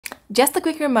Just a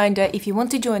quick reminder, if you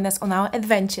want to join us on our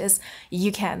adventures, you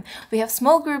can. We have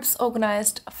small groups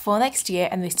organized for next year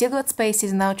and we still got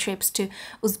spaces in our trips to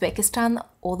Uzbekistan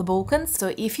or the Balkans.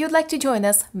 So if you'd like to join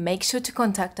us, make sure to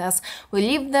contact us. We'll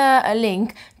leave a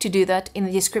link to do that in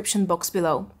the description box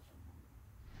below.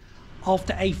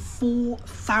 After a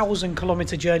 4,000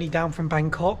 kilometre journey down from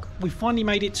Bangkok, we finally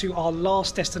made it to our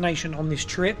last destination on this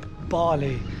trip,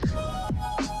 Bali.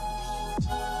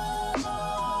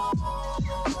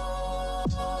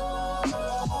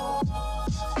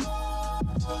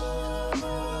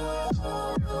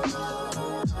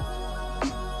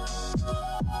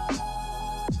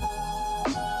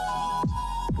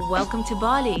 Welcome to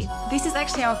Bali. This is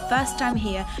actually our first time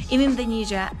here in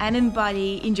Indonesia and in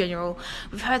Bali in general.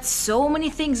 We've heard so many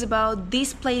things about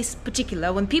this place in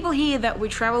particular. When people hear that we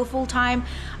travel full time,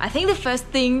 I think the first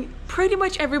thing pretty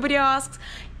much everybody asks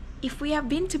if we have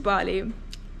been to Bali.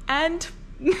 And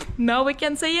now we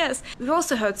can say yes. We've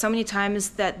also heard so many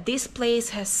times that this place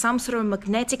has some sort of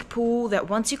magnetic pull that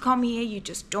once you come here, you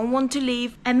just don't want to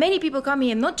leave. And many people come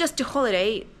here not just to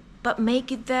holiday, but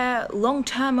make it their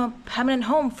long-term or permanent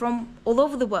home from all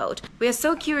over the world. We are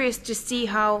so curious to see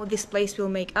how this place will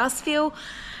make us feel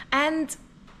and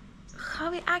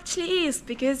how it actually is,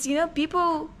 because you know,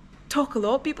 people talk a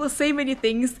lot, people say many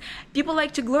things, people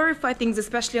like to glorify things,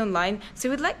 especially online. So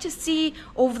we'd like to see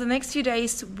over the next few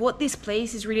days what this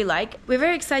place is really like. We're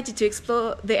very excited to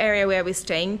explore the area where we're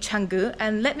staying, Canggu,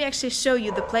 and let me actually show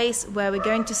you the place where we're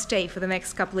going to stay for the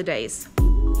next couple of days.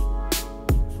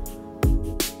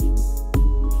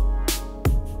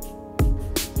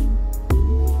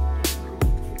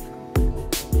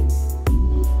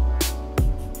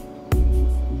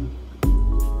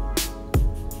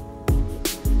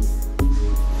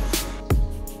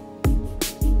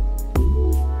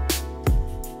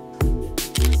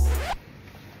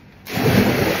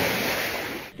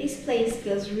 This place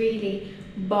feels really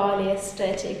Bali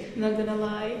aesthetic, not gonna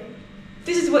lie.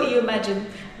 This is what you imagine,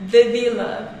 the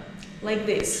villa, like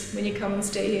this, when you come and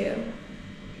stay here.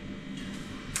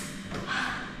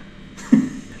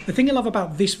 The thing I love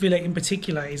about this villa in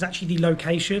particular is actually the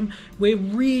location. We're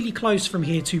really close from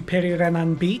here to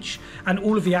Perirenan Beach and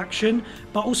all of the action,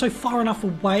 but also far enough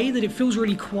away that it feels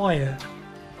really quiet.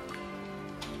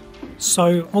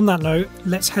 So on that note,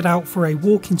 let's head out for a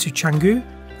walk into Canggu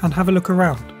and have a look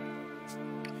around.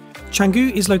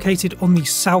 Canggu is located on the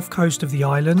south coast of the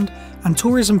island, and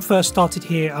tourism first started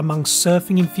here amongst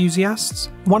surfing enthusiasts.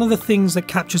 One of the things that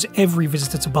captures every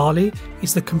visitor to Bali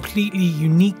is the completely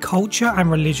unique culture and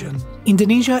religion.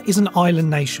 Indonesia is an island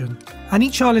nation, and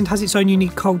each island has its own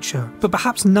unique culture, but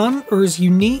perhaps none are as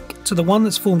unique to the one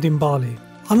that's formed in Bali.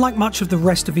 Unlike much of the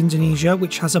rest of Indonesia,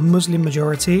 which has a Muslim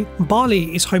majority,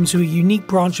 Bali is home to a unique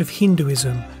branch of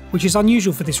Hinduism, which is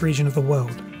unusual for this region of the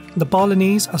world. The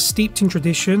Balinese are steeped in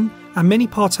tradition, and many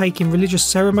partake in religious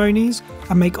ceremonies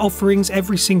and make offerings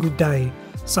every single day,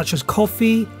 such as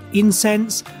coffee,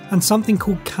 incense, and something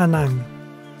called kanang.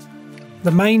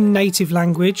 The main native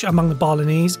language among the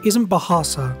Balinese isn't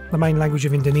Bahasa, the main language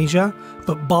of Indonesia,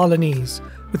 but Balinese,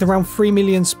 with around 3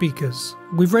 million speakers.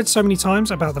 We've read so many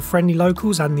times about the friendly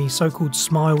locals and the so-called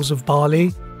smiles of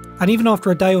Bali, and even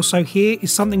after a day or so here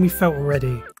is something we felt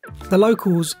already. The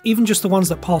locals, even just the ones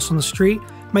that pass on the street,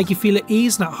 make you feel at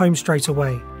ease and at home straight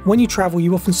away. When you travel,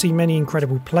 you often see many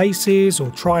incredible places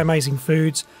or try amazing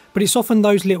foods, but it's often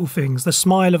those little things, the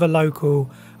smile of a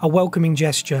local, a welcoming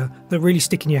gesture, that really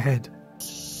stick in your head.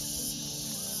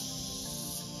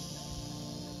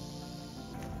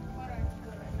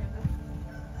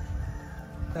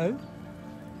 Hello?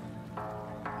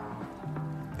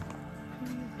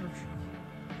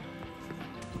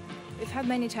 We've had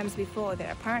many times before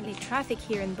that apparently traffic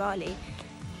here in Bali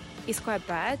is quite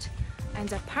bad,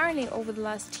 and apparently over the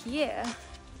last year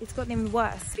it's gotten even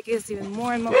worse because even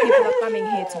more and more people are coming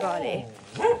here to Bali.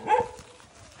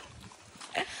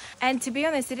 And to be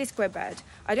honest, it is quite bad.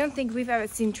 I don't think we've ever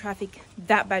seen traffic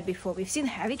that bad before. We've seen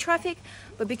heavy traffic,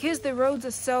 but because the roads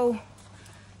are so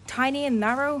tiny and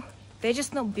narrow, they're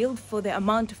just not built for the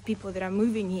amount of people that are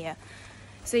moving here.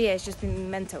 So yeah, it's just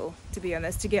been mental, to be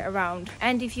honest, to get around.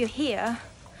 And if you're here,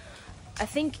 I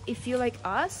think if you're like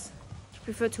us,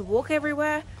 prefer to walk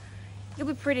everywhere, you'll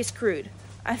be pretty screwed.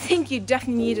 I think you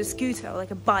definitely need a scooter,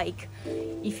 like a bike,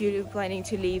 if you're planning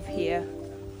to leave here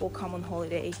or come on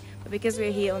holiday. But because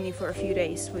we're here only for a few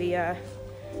days, we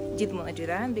didn't want to do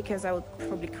that because I would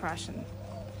probably crash and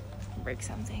break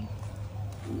something.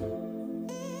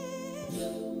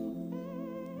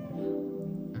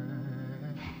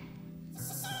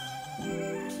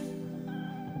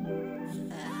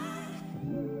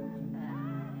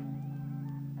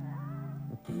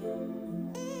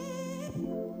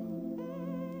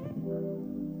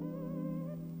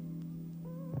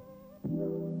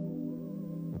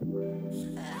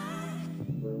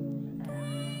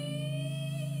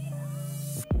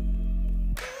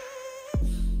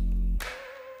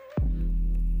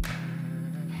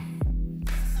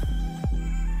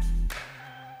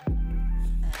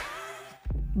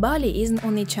 Bali isn't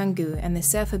only Canggu and the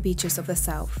surfer beaches of the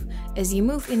south. As you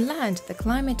move inland, the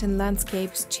climate and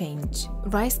landscapes change.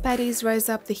 Rice paddies rise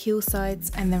up the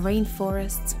hillsides and the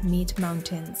rainforests meet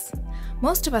mountains.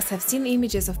 Most of us have seen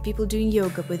images of people doing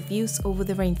yoga with views over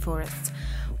the rainforests.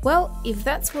 Well, if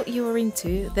that's what you are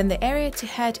into, then the area to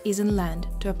head is inland,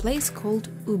 to a place called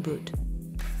Ubud.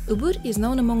 Ubud is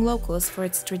known among locals for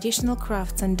its traditional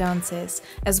crafts and dances,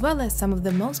 as well as some of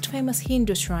the most famous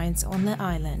Hindu shrines on the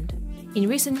island. In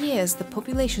recent years, the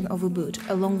population of Ubud,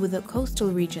 along with the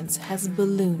coastal regions, has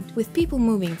ballooned, with people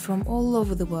moving from all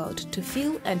over the world to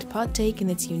feel and partake in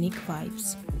its unique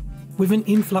vibes. With an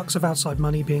influx of outside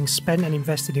money being spent and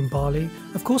invested in Bali,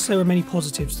 of course there are many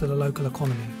positives to the local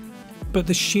economy. But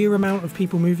the sheer amount of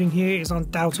people moving here is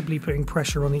undoubtedly putting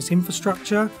pressure on its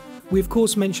infrastructure. We of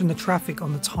course mentioned the traffic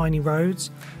on the tiny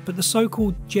roads, but the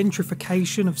so-called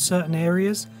gentrification of certain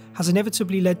areas has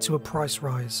inevitably led to a price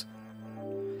rise.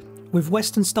 With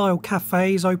Western-style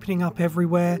cafes opening up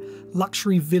everywhere,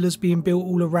 luxury villas being built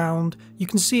all around, you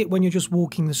can see it when you're just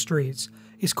walking the streets.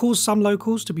 It's caused some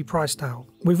locals to be priced out.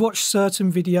 We've watched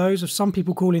certain videos of some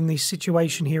people calling the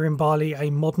situation here in Bali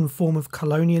a modern form of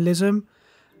colonialism.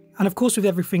 And of course, with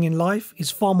everything in life, it's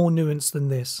far more nuanced than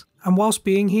this. And whilst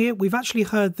being here, we've actually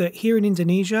heard that here in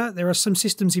Indonesia, there are some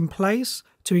systems in place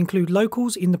to include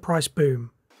locals in the price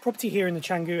boom. Property here in the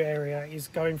Canggu area is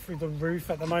going through the roof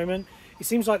at the moment. It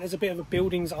seems like there's a bit of a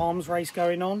buildings arms race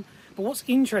going on. But what's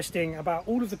interesting about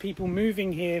all of the people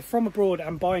moving here from abroad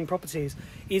and buying properties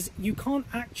is you can't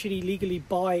actually legally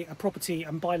buy a property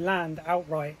and buy land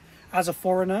outright as a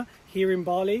foreigner here in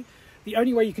Bali. The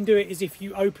only way you can do it is if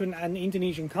you open an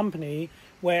Indonesian company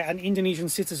where an Indonesian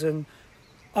citizen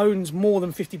owns more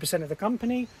than 50% of the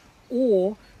company,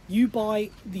 or you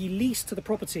buy the lease to the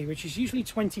property, which is usually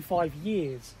 25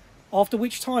 years, after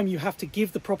which time you have to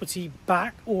give the property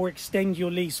back or extend your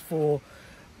lease for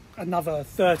another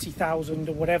 30,000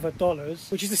 or whatever dollars,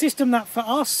 which is a system that for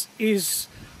us is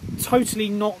totally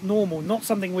not normal, not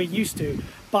something we're used to.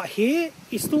 But here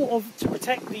it's thought of to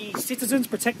protect the citizens,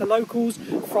 protect the locals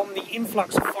from the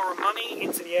influx of foreign money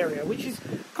into the area, which is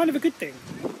kind of a good thing.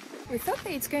 We thought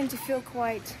that it's going to feel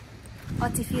quite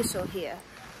artificial here,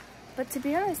 but to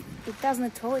be honest, it doesn't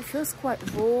at all. It feels quite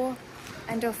raw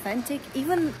and authentic,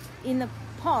 even in the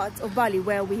part of Bali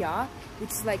where we are,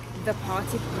 which is like the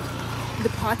party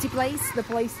place, the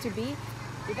place to be.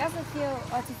 It doesn't feel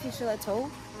artificial at all.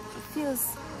 It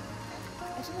feels,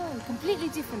 I don't know, completely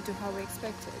different to how we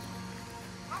expected.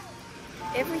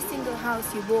 Every single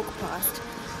house you walk past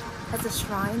has a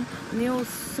shrine, and they're all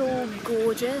so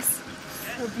gorgeous,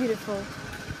 so beautiful.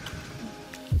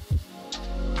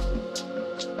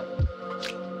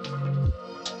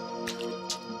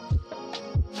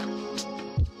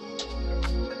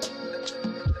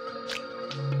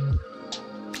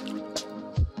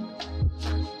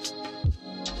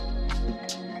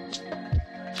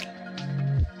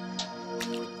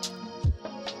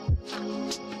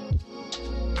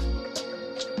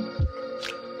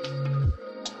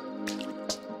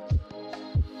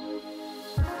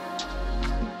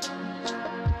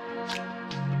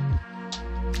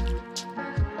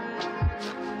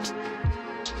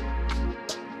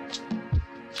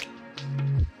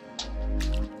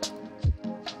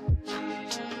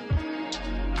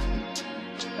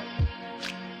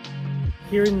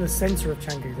 Here in the centre of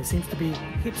Canggu, there seems to be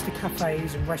hipster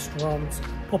cafes and restaurants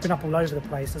popping up all over the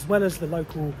place, as well as the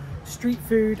local street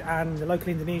food and the local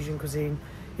Indonesian cuisine.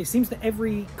 It seems that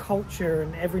every culture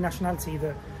and every nationality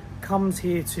that comes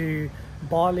here to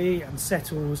Bali and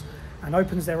settles and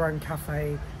opens their own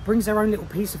cafe brings their own little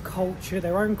piece of culture,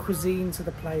 their own cuisine to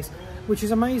the place, which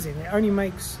is amazing. It only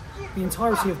makes the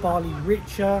entirety of Bali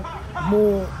richer,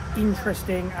 more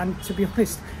interesting, and to be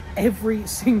honest, every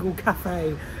single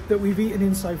cafe that we've eaten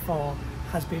in so far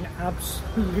has been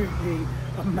absolutely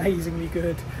amazingly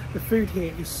good. The food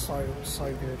here is so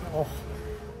good. Oh.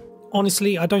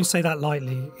 Honestly, I don't say that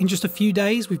lightly. In just a few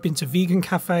days, we've been to vegan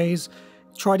cafes,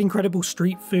 tried incredible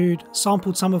street food,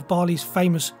 sampled some of Bali's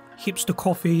famous hipster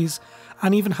coffees,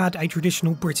 and even had a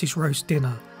traditional British roast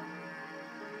dinner.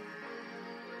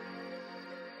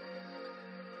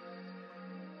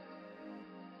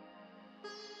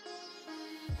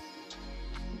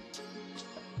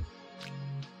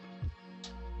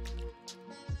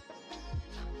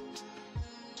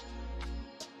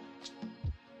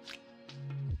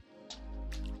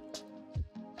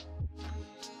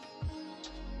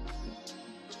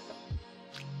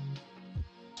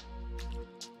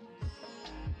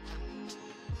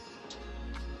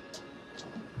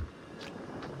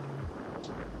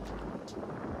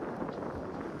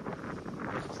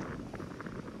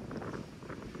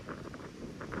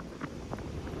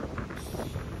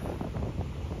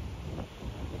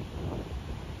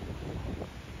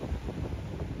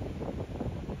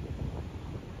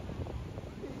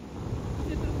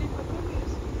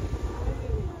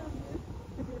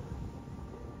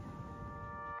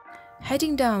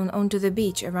 Heading down onto the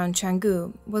beach around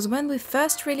Canggu was when we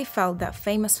first really felt that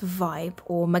famous vibe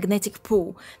or magnetic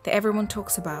pull that everyone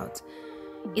talks about.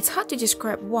 It's hard to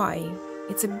describe why.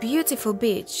 It's a beautiful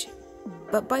beach,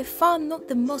 but by far not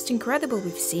the most incredible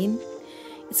we've seen.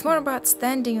 It's more about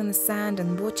standing on the sand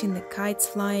and watching the kites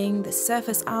flying, the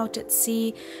surfers out at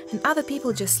sea, and other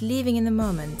people just living in the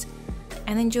moment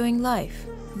and enjoying life.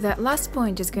 That last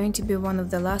point is going to be one of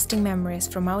the lasting memories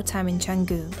from our time in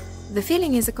Canggu. The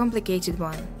feeling is a complicated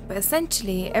one, but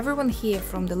essentially everyone here,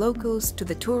 from the locals to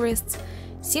the tourists,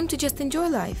 seem to just enjoy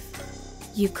life.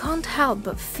 You can't help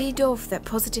but feed off that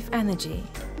positive energy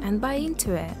and buy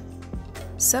into it.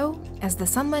 So, as the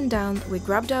sun went down, we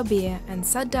grabbed our beer and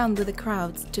sat down with the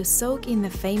crowds to soak in the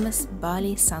famous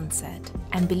Bali sunset.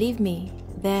 And believe me,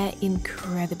 they're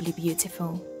incredibly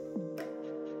beautiful.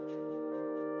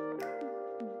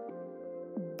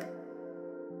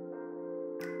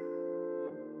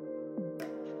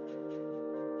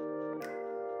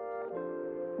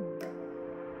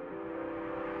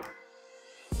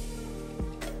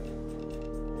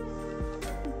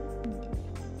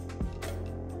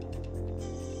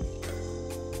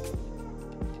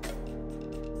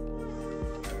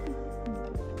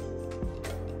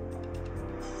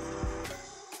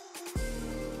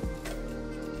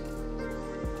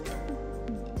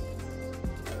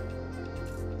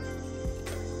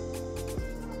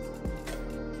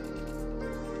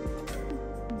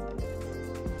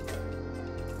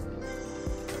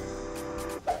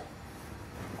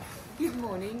 Good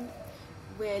morning.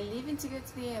 We're leaving to go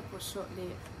to the airport shortly,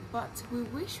 but we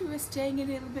wish we were staying a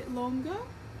little bit longer.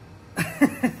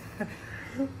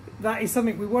 That is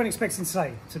something we weren't expecting to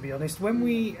say, to be honest. When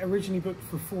we originally booked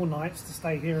for 4 nights to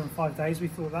stay here in 5 days, we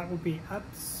thought that would be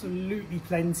absolutely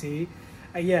plenty.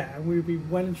 Yeah, and we would be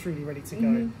well and truly ready to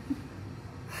go.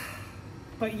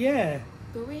 But yeah.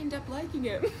 But we end up liking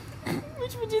it,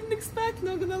 which we didn't expect,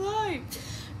 not gonna lie.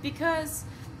 Because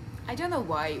I don't know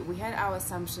why, we had our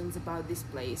assumptions about this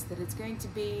place, that it's going to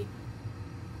be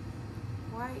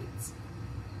quite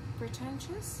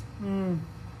pretentious and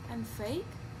fake,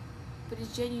 but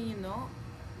it's genuinely not.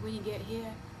 When you get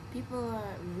here, people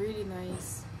are really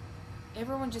nice,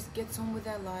 everyone just gets on with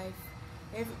their life.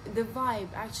 The vibe,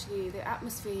 actually, the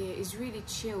atmosphere here is really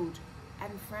chilled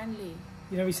and friendly.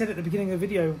 You know, we said at the beginning of the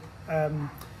video,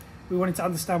 we wanted to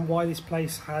understand why this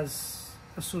place has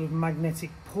a sort of magnetic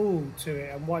pull to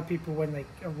it and why people, when they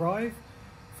arrive,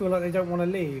 feel like they don't want to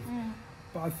leave.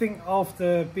 But I think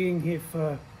after being here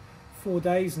for 4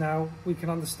 days now, we can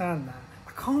understand that.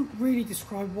 I can't really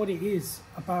describe what it is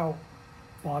about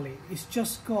Bali. It's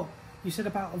just got, you said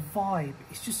about a vibe,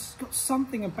 it's just got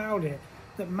something about it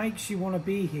that makes you want to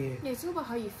be here. Yeah, it's all about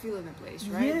how you feel in a place,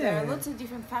 right? Yeah. There are lots of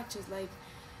different factors, like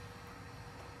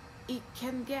it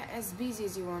can get as busy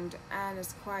as you want and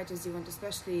as quiet as you want,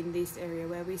 especially in this area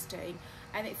where we're staying,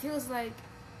 and it feels like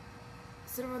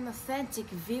sort of an authentic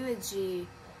villagey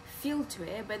feel to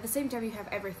it, but at the same time you have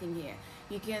everything here.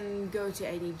 You can go to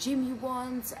any gym you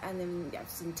want, and then you have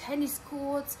some tennis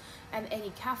courts and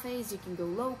any cafes. You can go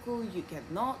local, you can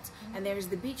not, and there is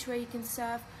the beach where you can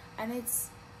surf, and it's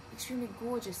extremely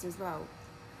gorgeous as well,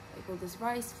 like all those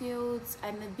rice fields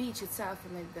and the beach itself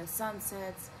and like the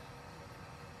sunsets.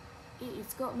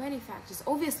 It's got many factors.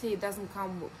 Obviously it doesn't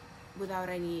come without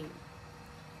any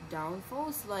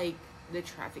downfalls, like the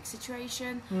traffic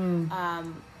situation,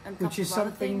 and which is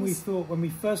something we thought when we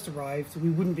first arrived we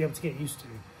wouldn't be able to get used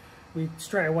to.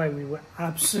 Straight away we were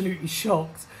absolutely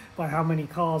shocked by how many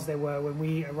cars there were when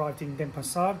we arrived in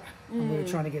Denpasar and we were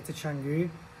trying to get to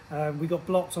Canggu. We got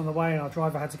blocked on the way and our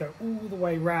driver had to go all the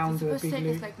way round to a big loop. It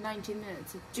was like 19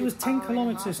 minutes. It was 10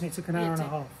 kilometres and it took an hour and a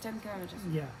half. 10 kilometres.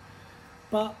 Yeah.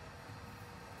 But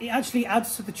it actually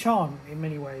adds to the charm in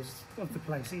many ways of the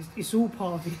place. It's all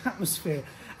part of the atmosphere.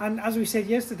 And as we said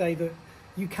yesterday, that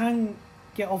you can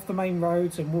get off the main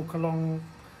roads and walk along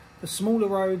the smaller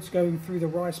roads going through the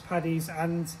rice paddies,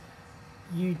 and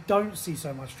you don't see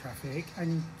so much traffic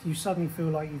and you suddenly feel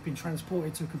like you've been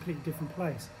transported to a completely different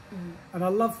place. And I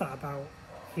love that about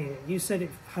here. You said it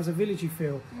has a villagey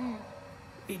feel.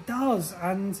 It does,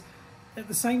 and at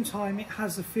the same time it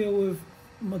has a feel of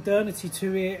modernity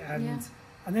to it,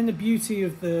 and then the beauty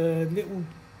of the little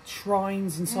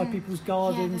shrines inside people's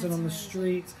gardens and on the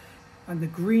streets, and the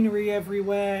greenery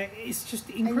everywhere. It's just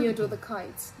incredible. And you adore the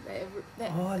kites.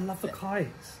 Oh, I love the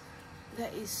kites.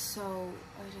 That is so,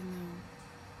 I don't know,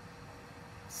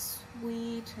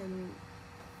 sweet and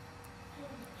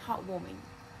heartwarming.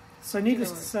 So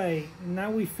needless to say, now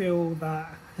we feel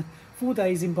that 4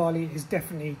 days in Bali is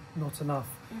definitely not enough.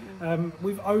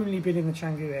 We've only been in the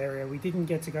Canggu area. We didn't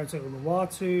get to go to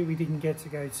Uluwatu, we didn't get to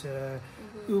go to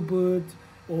Ubud.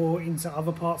 or into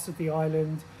other parts of the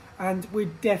island. And we're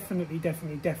definitely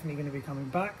going to be coming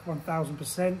back,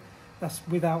 1000%. That's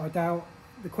without a doubt.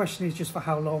 The question is just for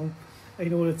how long,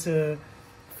 in order to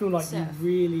feel like Surf. you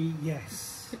really,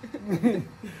 yes,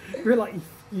 feel like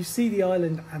you see the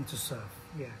island and to surf.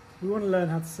 Yeah, we want to learn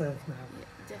how to surf now. Yeah,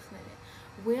 definitely.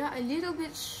 We are a little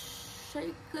bit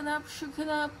shooken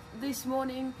up this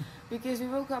morning because we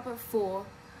woke up at 4.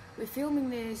 We're filming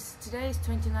this, today is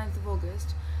 29th of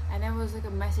August, and there was like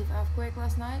a massive earthquake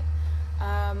last night.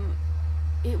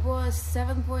 It was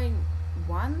 7.1,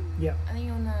 Yeah. I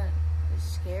think, on the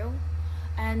scale,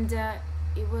 and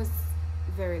it was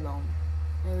very long.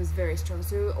 It was very strong.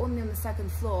 So we were only on the 2nd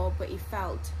floor, but it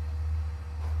felt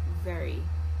very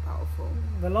powerful.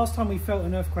 The last time we felt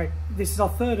an earthquake, this is our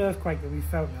 3rd earthquake that we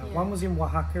felt now. Yeah. One was in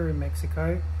Oaxaca in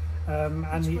Mexico, and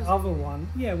Which the was other okay. one,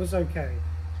 yeah, it was okay.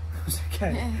 It was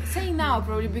okay. Yeah, saying now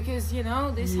probably because, you know,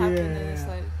 this happened and it's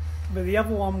like, But the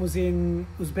other one was in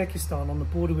Uzbekistan on the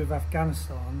border with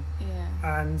Afghanistan,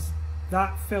 yeah. and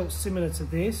that felt similar to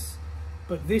this,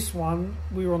 but this one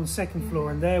we were on the 2nd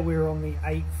floor, and there we were on the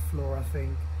 8th floor, I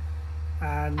think.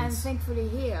 And Thankfully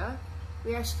here,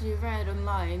 we actually read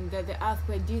online that the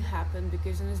earthquake did happen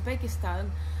because in Uzbekistan,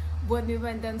 when we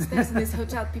went downstairs in this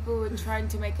hotel, people were trying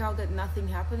to make out that nothing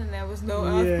happened and there was no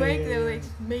earthquake. They were like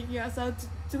making us out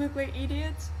to look like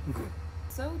idiots.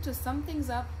 So to sum things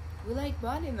up, we like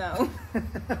Bali now.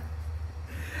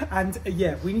 And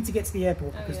yeah, we need to get to the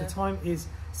airport because yeah. the time is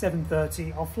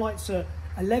 7:30. Our flight's at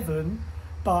 11,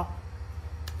 but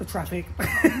the traffic.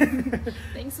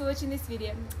 Thanks for watching this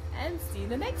video and see you in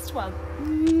the next one.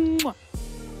 Mwah.